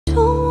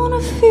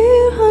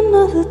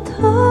another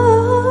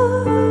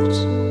touch.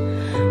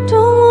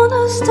 Don't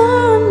wanna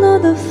start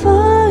another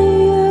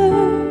fire.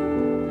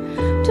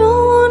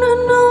 Don't wanna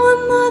know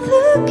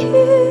another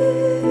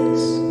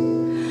kiss.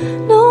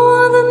 No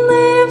other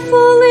name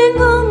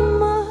falling on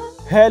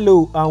my...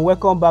 Hello and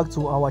welcome back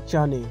to our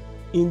channel.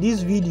 In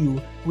this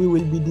video, we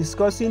will be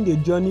discussing the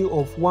journey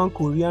of one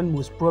Korean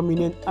most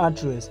prominent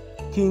actress,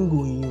 Kim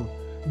Go-eun.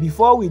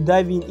 Before we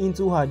dive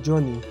into her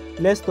journey,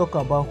 let's talk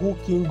about who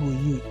Kim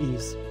Go-eun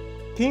is.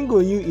 Kim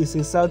Go-eun is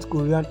a South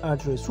Korean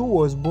actress who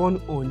was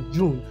born on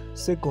June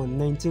 2,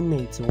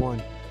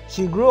 1991.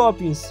 She grew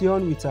up in Seoul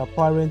with her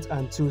parents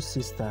and two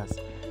sisters.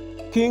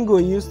 Kim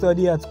Go-eun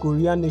studied at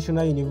Korean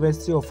National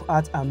University of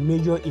Art and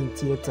majored in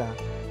theater.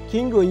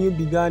 Kim Go-eun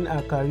began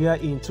her career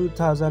in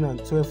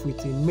 2012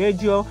 with a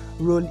major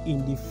role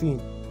in the film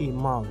A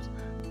Mouse.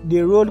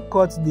 The role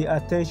caught the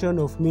attention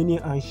of many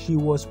and she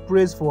was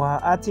praised for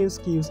her acting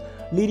skills,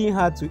 leading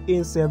her to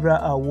earn several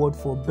awards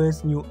for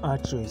Best New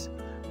Actress.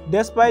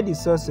 Despite the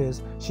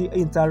success, she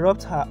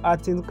interrupted her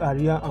acting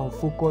career and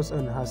focused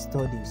on her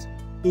studies.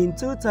 In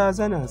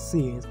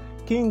 2006,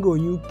 Kim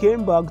Go-eun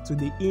came back to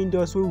the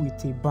industry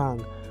with a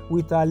bang,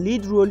 with her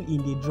lead role in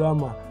the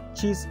drama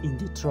Cheese in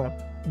the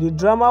Trap. The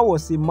drama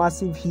was a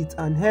massive hit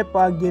and helped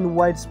her gain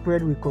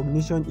widespread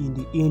recognition in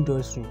the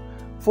industry.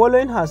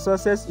 Following her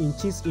success in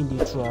Cheese in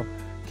the Trap,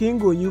 Kim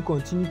Go-eun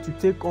continued to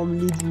take on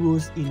lead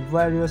roles in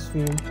various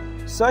films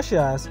such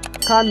as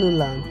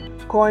Canolan,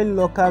 Coin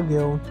Locker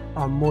Girl,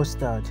 and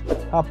Mustard.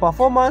 Her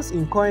performance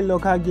in Coin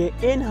Locker Girl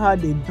earned her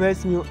the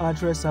Best New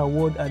Actress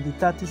Award at the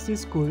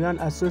 36th Korean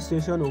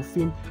Association of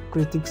Film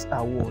Critics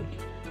Award.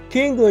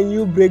 Kim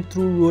Go-eun's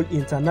breakthrough role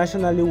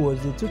internationally was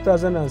the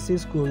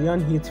 2006 Korean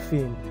hit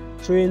film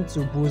Train to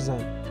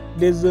Busan.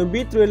 The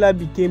zombie thriller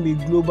became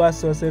a global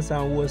success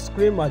and was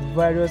screened at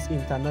various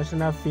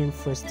international film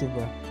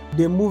festivals.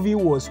 The movie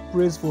was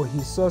praised for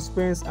his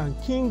suspense and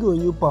Kim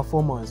Go-eun's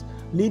performance,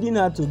 leading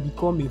her to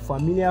become a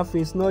familiar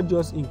face not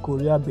just in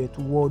Korea but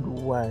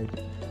worldwide.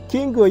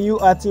 Kim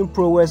Go-eun's acting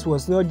prowess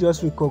was not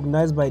just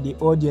recognized by the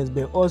audience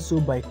but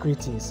also by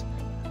critics.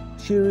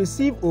 She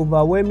received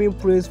overwhelming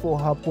praise for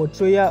her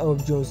portrayal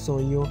of Jung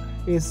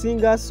Sung-yeon, a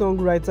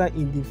singer-songwriter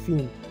in the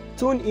film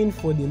Tune In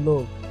for the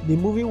Love. The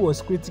movie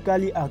was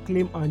critically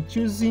acclaimed and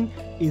choosing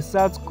a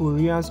South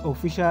Korean's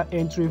official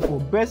entry for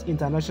Best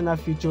International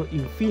Feature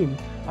in Film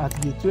at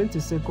the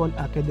 22nd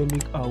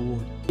Academic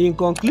Award. In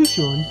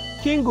conclusion,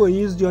 Kim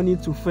Go-eun's journey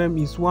to fame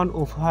is one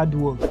of hard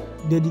work,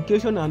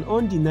 dedication and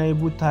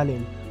undeniable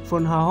talent.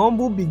 From her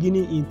humble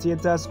beginning in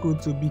theater school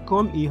to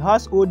become a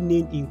household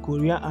name in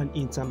Korea and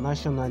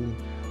internationally,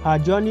 her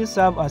journey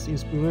serves as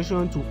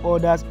inspiration to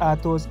others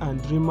actors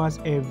and dreamers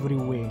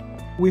everywhere.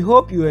 We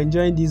hope you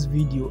enjoyed this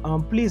video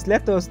and please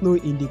let us know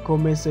in the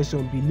comment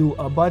section below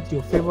about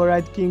your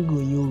favorite Kim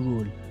Go-eun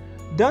role.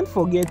 Don't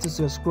forget to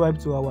subscribe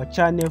to our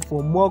channel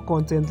for more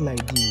content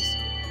like this.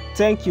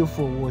 Thank you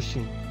for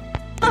watching.